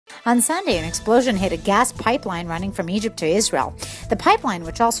On Sunday, an explosion hit a gas pipeline running from Egypt to Israel. The pipeline,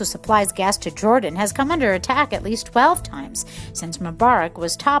 which also supplies gas to Jordan, has come under attack at least 12 times since Mubarak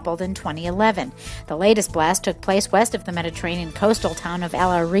was toppled in 2011. The latest blast took place west of the Mediterranean coastal town of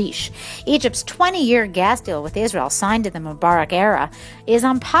el-Arish. Egypt's 20-year gas deal with Israel, signed in the Mubarak era, is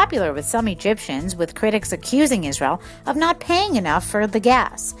unpopular with some Egyptians, with critics accusing Israel of not paying enough for the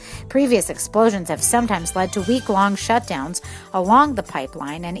gas. Previous explosions have sometimes led to week-long shutdowns along the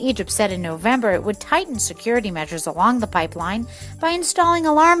pipeline, and Egypt said in November it would tighten security measures along the pipeline by installing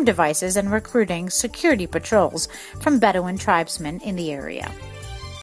alarm devices and recruiting security patrols from Bedouin tribesmen in the area.